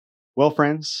Well,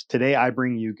 friends, today I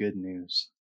bring you good news.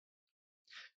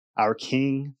 Our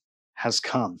King has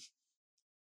come.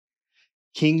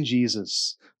 King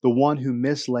Jesus, the one who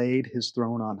mislaid his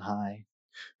throne on high,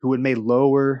 who would made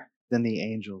lower than the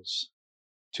angels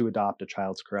to adopt a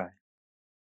child's cry.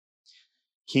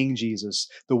 King Jesus,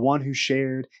 the one who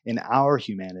shared in our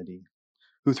humanity,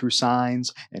 who through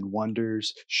signs and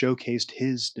wonders showcased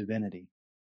his divinity.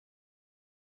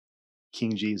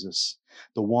 King Jesus,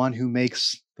 the one who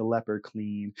makes the leper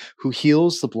clean, who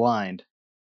heals the blind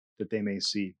that they may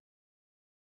see.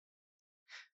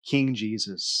 King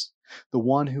Jesus, the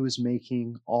one who is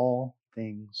making all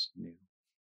things new,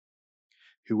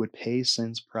 who would pay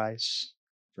sin's price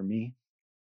for me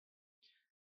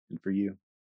and for you.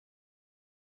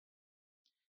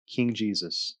 King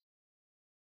Jesus,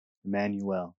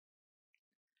 Emmanuel,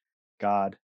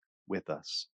 God with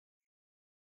us.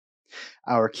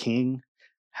 Our King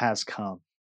has come.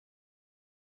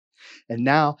 And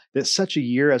now that such a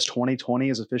year as 2020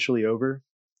 is officially over,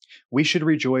 we should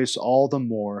rejoice all the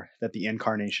more that the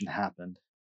incarnation happened.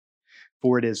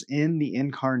 For it is in the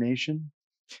incarnation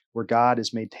where God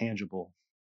is made tangible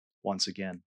once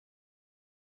again.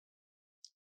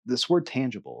 This word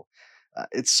tangible,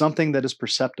 it's something that is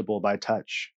perceptible by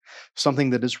touch, something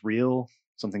that is real,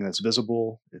 something that's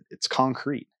visible, it's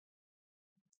concrete.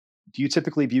 Do you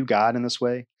typically view God in this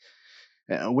way?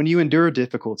 When you endure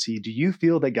difficulty, do you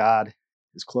feel that God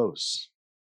is close?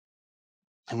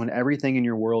 And when everything in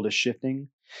your world is shifting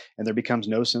and there becomes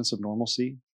no sense of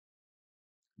normalcy,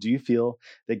 do you feel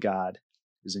that God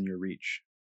is in your reach?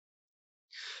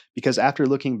 Because after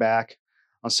looking back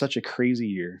on such a crazy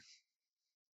year,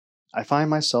 I find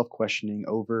myself questioning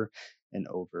over and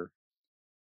over,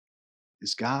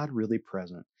 is God really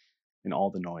present in all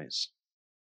the noise?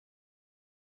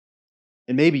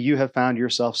 And maybe you have found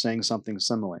yourself saying something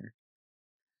similar.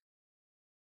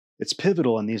 It's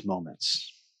pivotal in these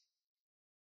moments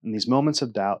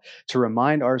of doubt, to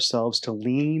remind ourselves to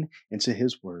lean into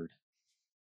His Word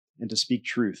and to speak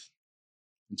truth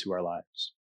into our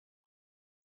lives.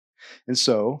 And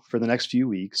so, for the next few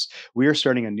weeks, we are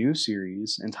starting a new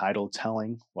series entitled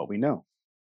Telling What We Know.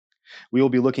 We will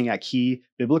be looking at key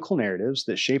biblical narratives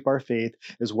that shape our faith,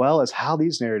 as well as how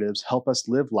these narratives help us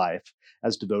live life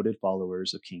as devoted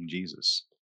followers of King Jesus.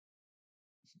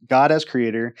 God as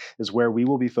creator is where we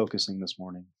will be focusing this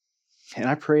morning. And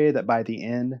I pray that by the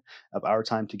end of our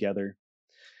time together,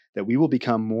 that we will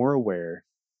become more aware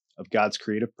of God's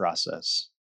creative process,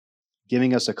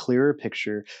 giving us a clearer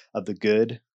picture of the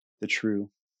good, the true,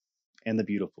 and the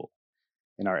beautiful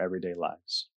in our everyday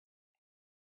lives.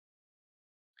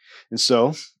 And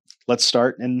so, let's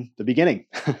start in the beginning.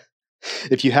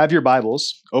 If you have your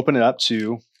Bibles, open it up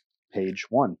to page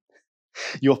 1.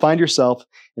 You'll find yourself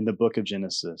in the book of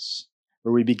Genesis,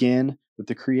 where we begin with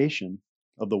the creation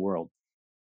of the world.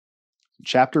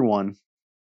 Chapter 1,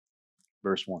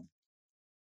 verse 1.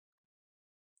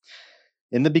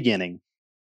 In the beginning,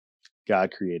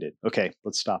 God created. Okay,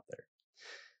 let's stop there.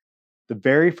 The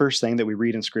very first thing that we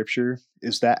read in Scripture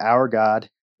is that our God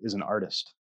is an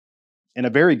artist, and a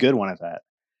very good one at that.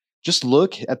 Just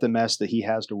look at the mess that He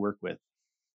has to work with.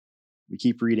 We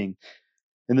keep reading.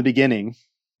 In the beginning,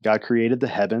 God created the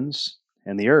heavens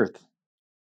and the earth.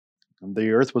 And the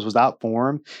earth was without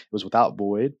form, it was without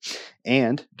void,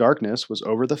 and darkness was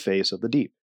over the face of the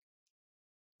deep.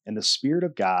 And the Spirit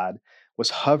of God was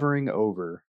hovering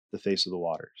over the face of the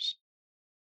waters.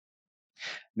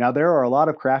 Now, there are a lot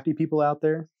of crafty people out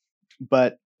there,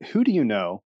 but who do you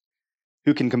know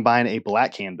who can combine a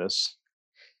black canvas,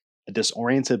 a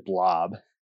disoriented blob,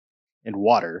 and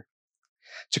water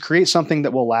to create something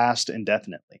that will last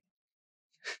indefinitely?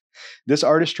 This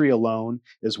artistry alone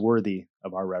is worthy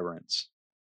of our reverence.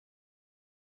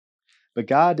 But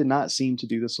God did not seem to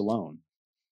do this alone.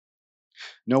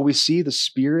 No, we see the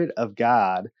Spirit of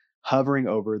God hovering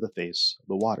over the face of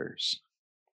the waters.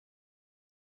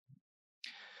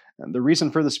 And the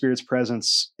reason for the Spirit's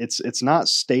presence, it's not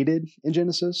stated in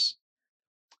Genesis,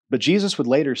 but Jesus would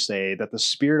later say that the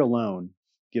Spirit alone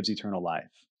gives eternal life.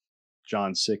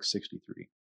 John 6:63.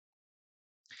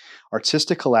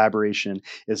 Artistic collaboration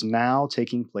is now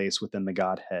taking place within the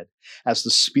Godhead as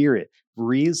the Spirit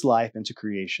breathes life into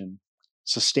creation,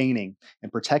 sustaining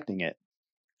and protecting it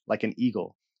like an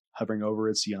eagle hovering over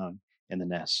its young in the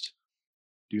nest.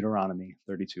 Deuteronomy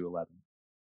 32:11.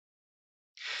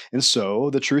 And so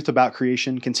the truth about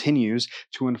creation continues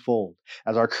to unfold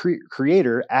as our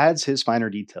Creator adds His finer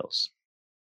details.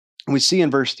 We see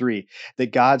in verse 3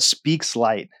 that God speaks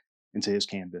light into His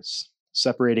canvas,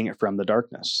 separating it from the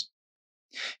darkness.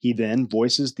 He then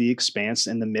voices the expanse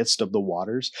in the midst of the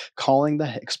waters, calling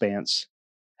the expanse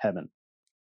heaven.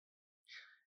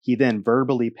 He then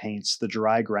verbally paints the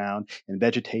dry ground and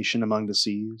vegetation among the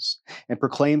seas, and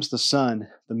proclaims the sun,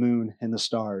 the moon, and the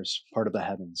stars part of the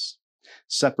heavens,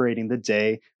 separating the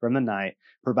day from the night,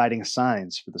 providing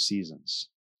signs for the seasons,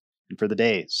 and for the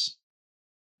days,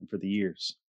 and for the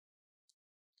years.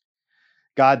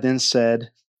 God then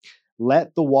said,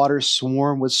 "Let the waters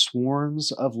swarm with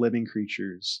swarms of living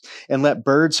creatures, and let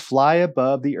birds fly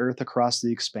above the earth across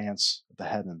the expanse of the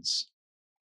heavens.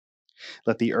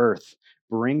 Let the earth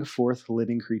bring forth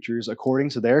living creatures according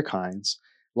to their kinds,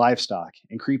 livestock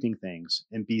and creeping things,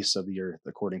 and beasts of the earth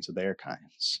according to their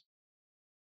kinds."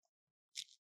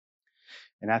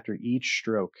 And after each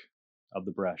stroke of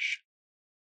the brush,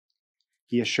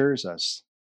 he assures us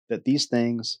that these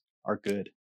things are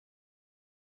good.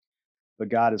 But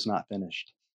God is not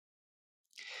finished.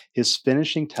 His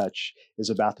finishing touch is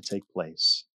about to take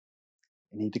place,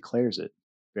 and he declares it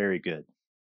very good.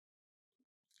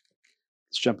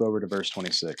 Let's jump over to verse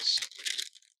 26.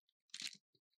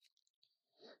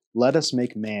 "Let us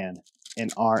make man in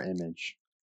our image,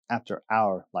 after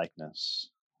our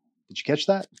likeness." Did you catch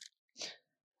that?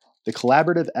 The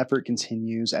collaborative effort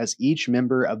continues as each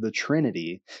member of the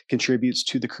Trinity contributes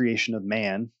to the creation of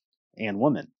man and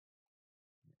woman.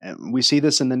 And we see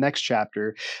this in the next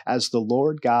chapter as the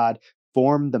Lord God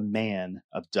formed the man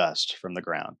of dust from the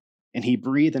ground, and he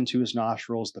breathed into his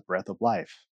nostrils the breath of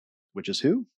life, which is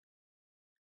who?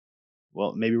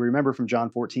 Well, maybe remember from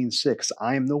John 14:6,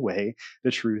 "I am the way,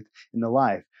 the truth, and the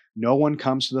life. No one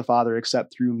comes to the Father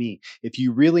except through me. If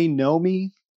you really know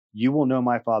me, you will know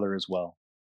my Father as well.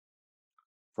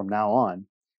 From now on,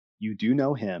 you do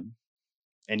know him,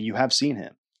 and you have seen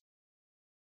him."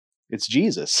 It's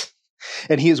Jesus.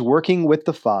 And he is working with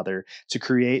the Father to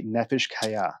create Nefesh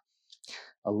Kaya,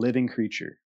 a living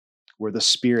creature where the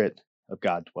Spirit of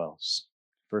God dwells.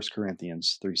 1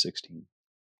 Corinthians 3:16.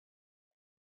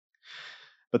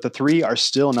 But the three are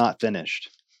still not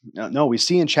finished. No, we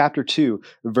see in chapter 2,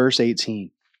 verse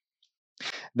 18.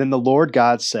 "Then the Lord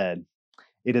God said,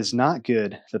 'It is not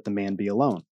good that the man be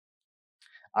alone.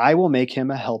 I will make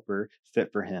him a helper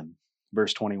fit for him.'"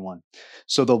 Verse 21.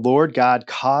 "So the Lord God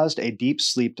caused a deep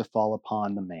sleep to fall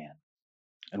upon the man.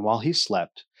 And while he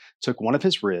slept, took one of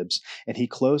his ribs, and he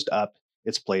closed up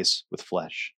its place with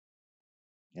flesh.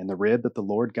 And the rib that the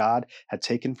Lord God had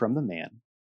taken from the man,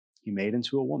 he made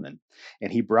into a woman,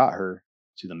 and he brought her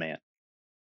to the man."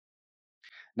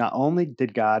 Not only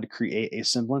did God create a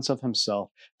semblance of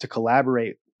himself to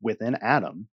collaborate within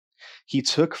Adam, he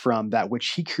took from that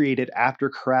which he created after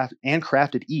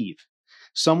crafted Eve,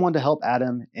 someone to help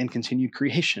Adam in continued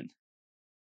creation.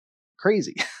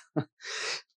 Crazy.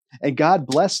 And God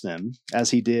blessed them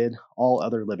as he did all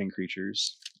other living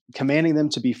creatures, commanding them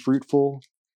to be fruitful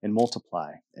and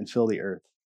multiply and fill the earth.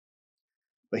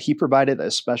 But he provided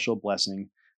a special blessing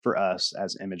for us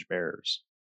as image bearers,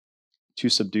 to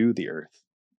subdue the earth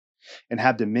and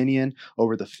have dominion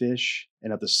over the fish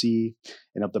and of the sea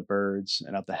and of the birds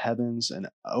and of the heavens and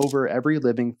over every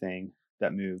living thing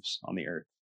that moves on the earth.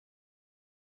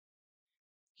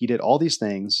 He did all these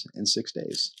things in 6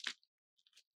 days.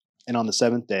 And on the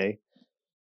seventh day,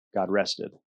 God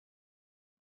rested.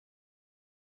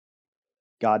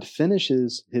 God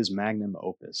finishes his magnum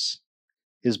opus,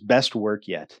 his best work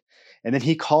yet, and then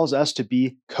he calls us to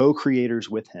be co-creators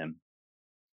with him.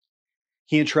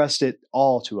 He entrusts it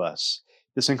all to us,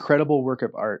 this incredible work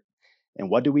of art. And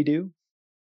what do?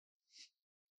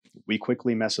 We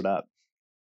quickly mess it up.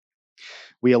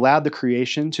 We allowed the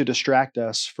creation to distract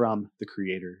us from the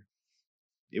Creator.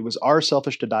 It was our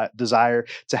selfish desire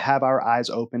to have our eyes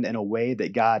opened in a way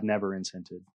that God never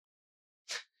intended.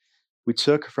 We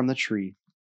took from the tree,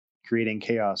 creating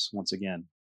chaos once again.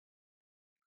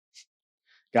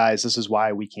 Guys, this is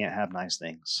why we can't have nice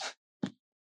things.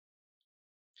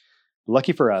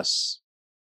 Lucky for us,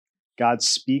 God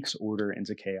speaks order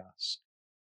into chaos.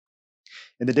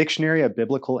 In the Dictionary of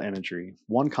Biblical Imagery,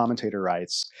 one commentator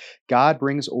writes, "God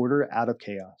brings order out of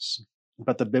chaos,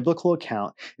 but the biblical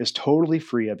account is totally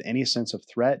free of any sense of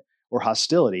threat or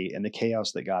hostility in the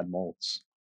chaos that God molds."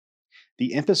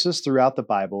 The emphasis throughout the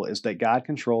Bible is that God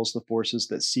controls the forces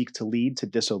that seek to lead to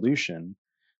dissolution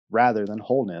rather than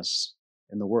wholeness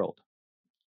in the world.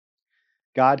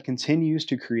 God continues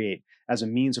to create as a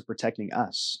means of protecting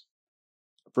us.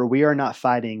 For we are not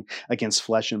fighting against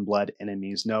flesh and blood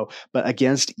enemies, no, but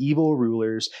against evil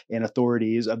rulers and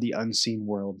authorities of the unseen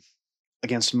world,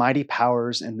 against mighty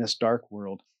powers in this dark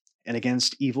world, and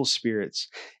against evil spirits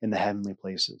in the heavenly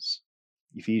places.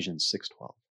 Ephesians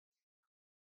 6:12.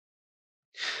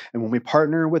 And when we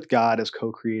partner with God as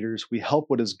co-creators, we help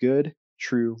what is good,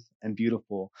 true, and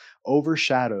beautiful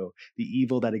overshadow the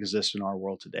evil that exists in our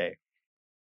world today.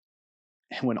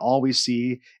 and when all we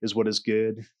see is what is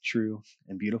good, true,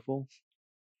 and beautiful,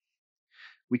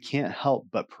 we can't help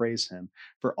but praise him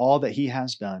for all that he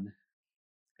has done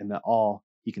and that all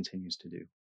he continues to do.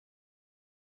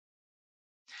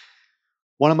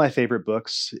 One of my favorite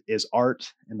books is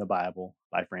Art in the Bible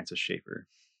by Francis Schaeffer.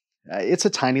 It's a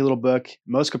tiny little book.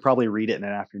 Most could probably read it in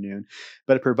an afternoon,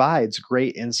 but it provides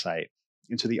great insight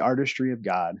into the artistry of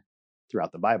God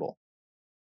throughout the Bible.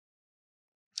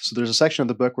 So there's a section of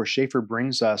the book where Schaeffer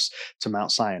brings us to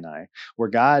Mount Sinai, where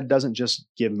God doesn't just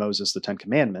give Moses the 10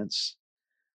 Commandments,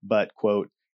 but,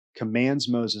 quote, commands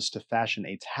Moses to fashion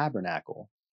a tabernacle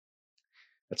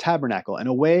in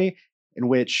a way in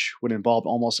which would involve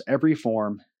almost every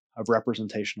form of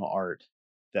representational art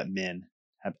that men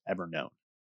have ever known,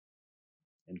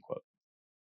 end quote.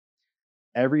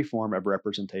 Every form of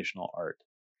representational art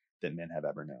that men have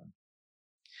ever known.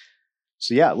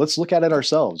 So yeah, let's look at it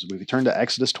ourselves. We turn to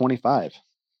Exodus 25.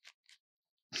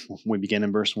 We begin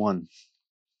in verse 1.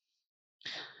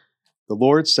 The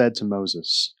Lord said to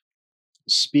Moses,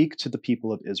 "Speak to the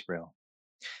people of Israel,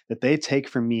 that they take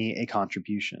from me a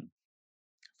contribution.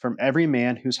 From every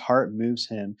man whose heart moves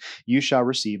him, you shall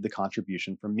receive the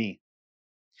contribution from me.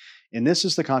 And this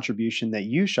is the contribution that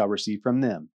you shall receive from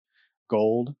them: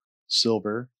 gold,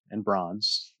 silver, and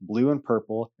bronze, blue and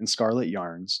purple and scarlet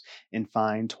yarns, and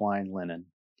fine twined linen,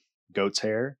 goat's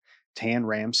hair, tan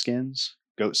ram skins,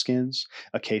 goat skins,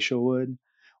 acacia wood,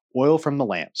 oil from the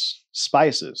lamps,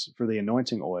 spices for the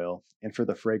anointing oil and for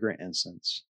the fragrant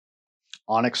incense,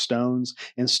 onyx stones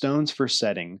and stones for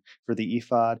setting, for the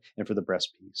ephod and for the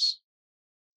breastpiece.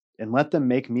 And let them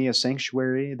make me a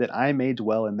sanctuary that I may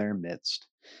dwell in their midst,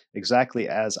 exactly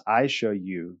as I show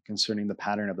you concerning the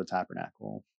pattern of the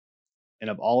tabernacle and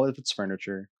of all of its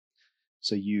furniture,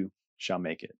 so you shall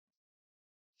make it."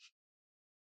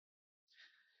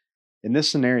 In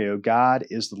this scenario, God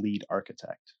is the lead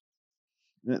architect.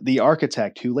 The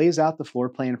architect who lays out the floor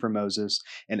plan for Moses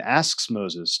and asks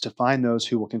Moses to find those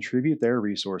who will contribute their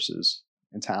resources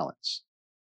and talents.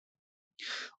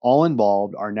 All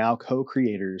involved are now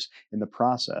co-creators in the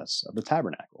process of the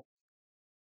tabernacle.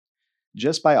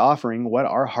 Just by offering what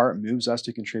our heart moves us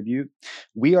to contribute,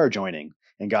 we are joining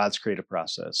in God's creative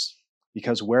process,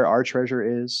 because where our treasure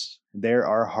is, there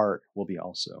our heart will be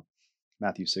also.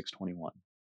 Matthew 6:21.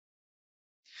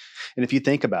 And if you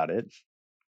think about it,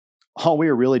 all we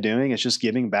are really doing is just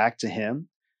giving back to him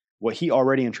what he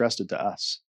already entrusted to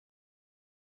us.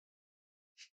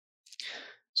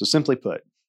 So simply put,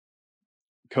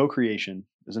 co-creation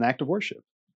is an act of worship.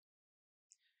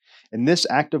 And this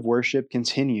act of worship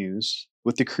continues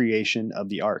with the creation of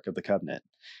the Ark of the Covenant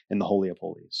in the Holy of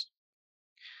Holies.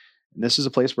 And this is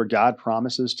a place where God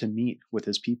promises to meet with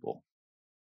his people.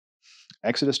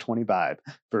 Exodus 25,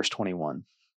 verse 21.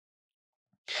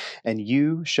 "And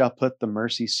you shall put the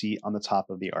mercy seat on the top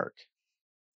of the ark.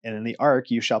 And in the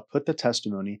ark you shall put the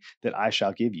testimony that I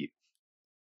shall give you.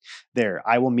 There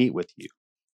I will meet with you.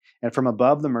 And from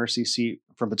above the mercy seat,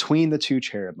 from between the two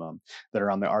cherubim that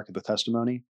are on the ark of the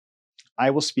testimony,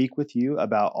 I will speak with you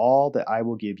about all that I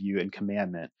will give you in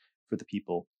commandment for the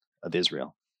people of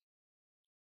Israel."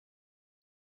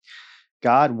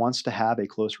 God wants to have a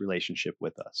close relationship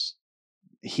with us.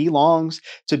 He longs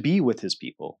to be with his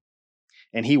people,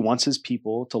 and he wants his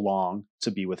people to long to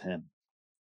be with him.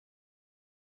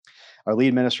 Our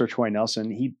lead minister, Troy Nelson,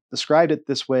 he described it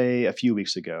this way a few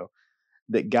weeks ago,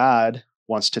 that God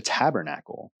wants to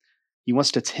tabernacle. He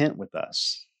wants to tent with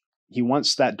us. He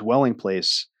wants that dwelling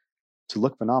place to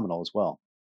look phenomenal as well.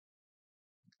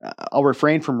 I'll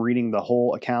refrain from reading the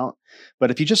whole account,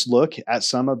 but if you just look at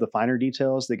some of the finer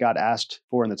details that God asked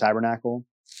for in the tabernacle,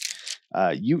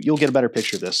 you'll get a better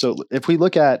picture of this. So if we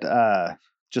look at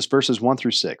just verses 1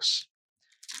 through 6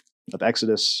 of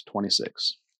Exodus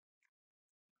 26.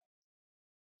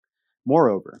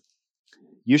 "Moreover,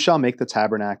 you shall make the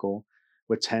tabernacle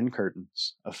with 10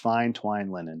 curtains of fine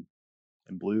twined linen,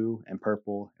 and blue and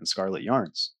purple and scarlet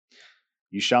yarns.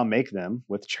 You shall make them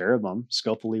with cherubim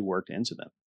skillfully worked into them.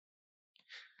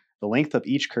 The length of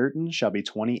each curtain shall be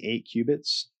 28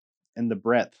 cubits, and the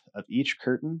breadth of each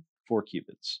curtain 4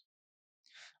 cubits.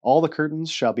 All the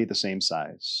curtains shall be the same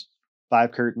size.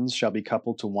 5 curtains shall be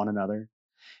coupled to one another,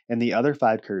 and the other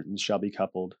 5 curtains shall be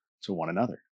coupled to one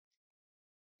another.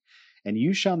 And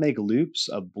you shall make loops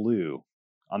of blue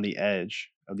on the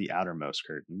edge of the outermost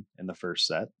curtain in the first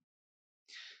set.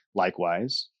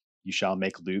 Likewise, you shall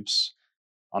make loops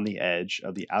on the edge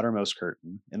of the outermost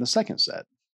curtain in the second set.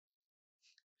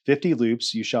 50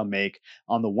 loops you shall make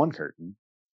on the one curtain,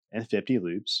 and 50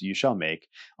 loops you shall make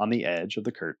on the edge of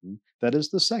the curtain that is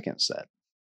the second set.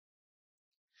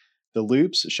 The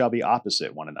loops shall be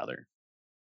opposite one another.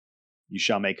 You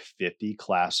shall make 50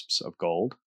 clasps of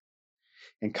gold,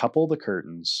 and couple the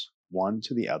curtains one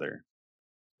to the other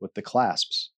with the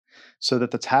clasps, so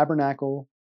that the tabernacle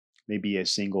may be a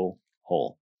single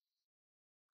whole.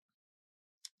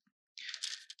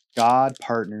 God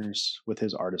partners with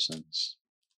his artisans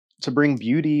to bring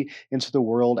beauty into the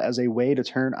world as a way to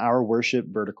turn our worship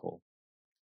vertical.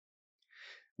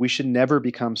 We should never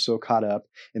become so caught up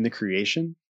in the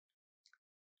creation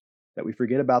that we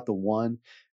forget about the one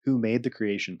who made the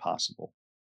creation possible.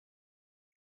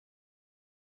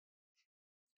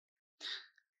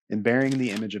 In bearing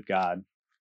the image of God,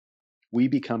 we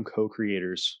become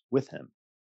co-creators with him.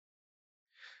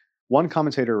 One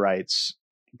commentator writes,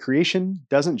 creation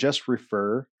doesn't just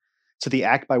refer to the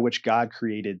act by which God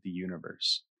created the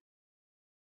universe.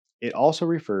 It also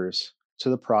refers to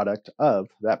the product of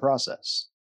that process.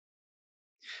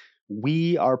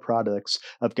 We are products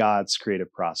of God's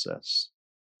creative process,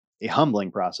 a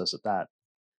humbling process at that.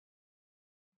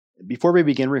 Before we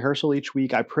begin rehearsal each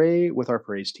week, I pray with our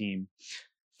praise team,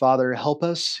 Father, help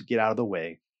us get out of the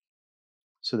way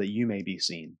so that you may be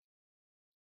seen.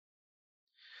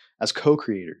 As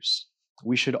co-creators,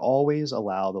 we should always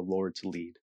allow the Lord to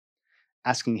lead,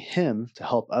 asking him to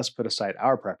help us put aside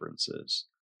our preferences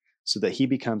so that he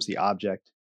becomes the object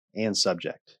and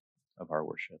subject of our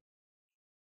worship.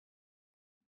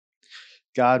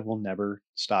 God will never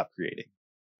stop creating.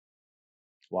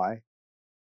 Why?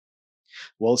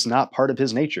 Well, it's not part of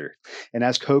his nature. And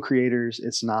as co-creators,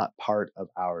 it's not part of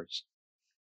ours.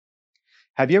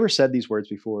 Have you ever said these words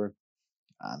before?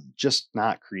 I'm just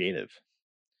not creative.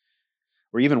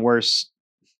 Or even worse,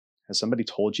 has somebody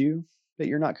told you that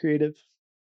you're not creative?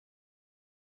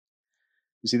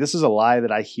 You see, this is a lie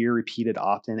that I hear repeated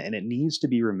often, and it needs to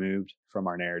be removed from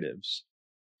our narratives.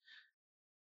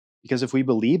 Because if we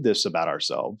believe this about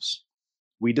ourselves,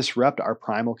 we disrupt our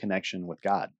primal connection with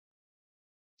God.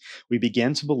 We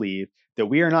begin to believe that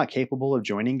we are not capable of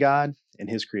joining God in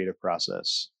his creative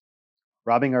process,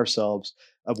 robbing ourselves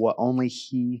of what only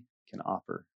he can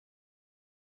offer,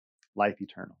 life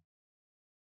eternal.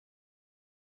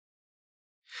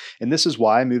 And this is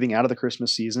why, moving out of the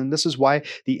Christmas season, this is why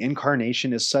the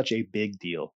incarnation is such a big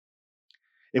deal.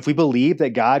 If we believe that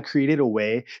God created a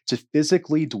way to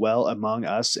physically dwell among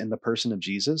us in the person of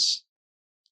Jesus,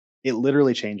 it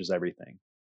literally changes everything.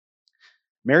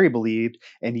 Mary believed,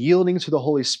 and yielding to the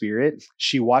Holy Spirit,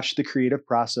 she watched the creative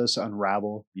process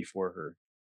unravel before her.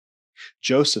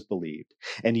 Joseph believed,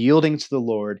 and yielding to the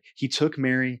Lord, he took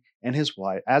Mary and his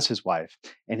wife as his wife,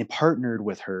 and he partnered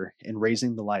with her in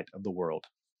raising the light of the world.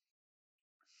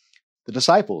 The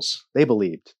disciples, they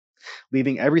believed,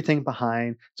 leaving everything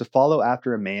behind to follow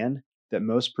after a man that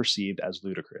most perceived as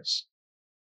ludicrous.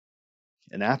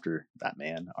 And after that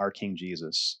man, our King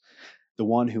Jesus, the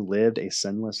one who lived a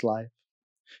sinless life,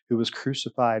 who was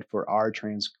crucified for our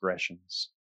transgressions,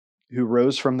 who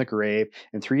rose from the grave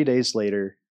and 3 days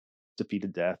later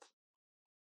defeated death.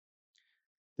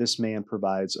 This man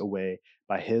provides a way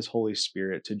by his Holy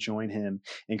Spirit to join him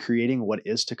in creating what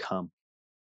is to come,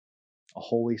 a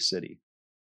holy city,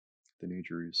 the New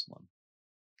Jerusalem.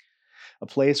 A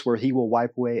place where he will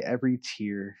wipe away every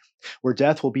tear, where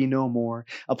death will be no more,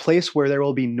 a place where there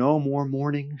will be no more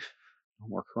mourning, no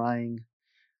more crying,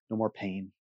 no more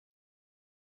pain.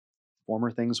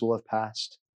 Former things will have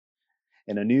passed,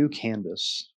 and a new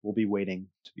canvas will be waiting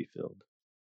to be filled.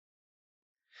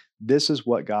 This is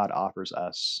what God offers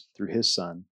us through his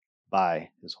Son by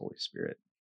his Holy Spirit.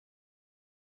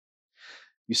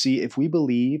 You see, if we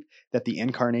believe that the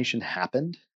incarnation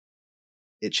happened,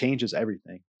 it changes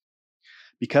everything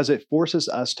because it forces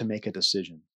us to make a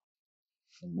decision.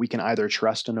 We can either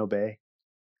trust and obey,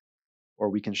 or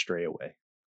we can stray away.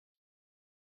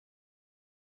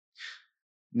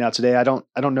 Now, today, I don't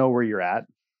know where you're at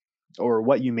or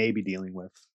what you may be dealing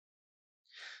with.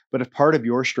 But if part of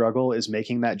your struggle is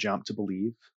making that jump to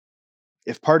believe,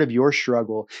 if part of your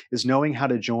struggle is knowing how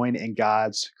to join in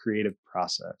God's creative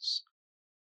process,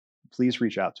 please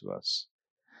reach out to us.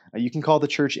 You can call the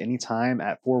church anytime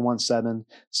at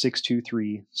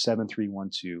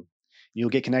 417-623-7312. You'll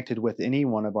get connected with any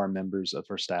one of our members of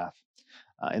our staff.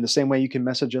 In the same way, you can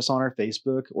message us on our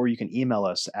Facebook, or you can email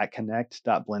us at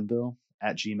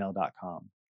connect.blenville@gmail.com.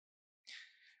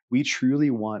 We truly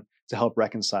want to help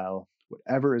reconcile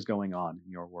whatever is going on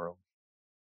in your world.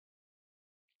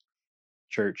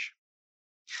 Church,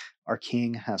 our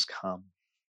King has come,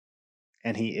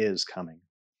 and he is coming.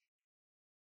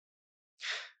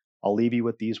 I'll leave you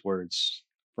with these words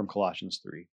from Colossians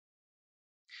 3.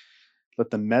 Let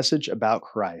the message about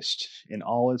Christ in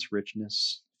all its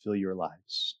richness fill your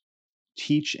lives.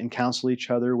 Teach and counsel each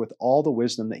other with all the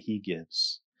wisdom that he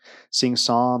gives. Sing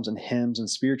psalms and hymns and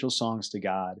spiritual songs to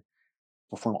God.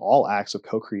 Perform all acts of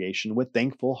co-creation with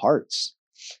thankful hearts.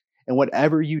 And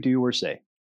whatever you do or say,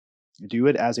 do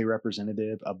it as a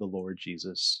representative of the Lord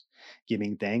Jesus,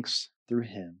 giving thanks through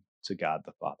him to God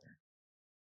the Father.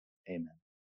 Amen.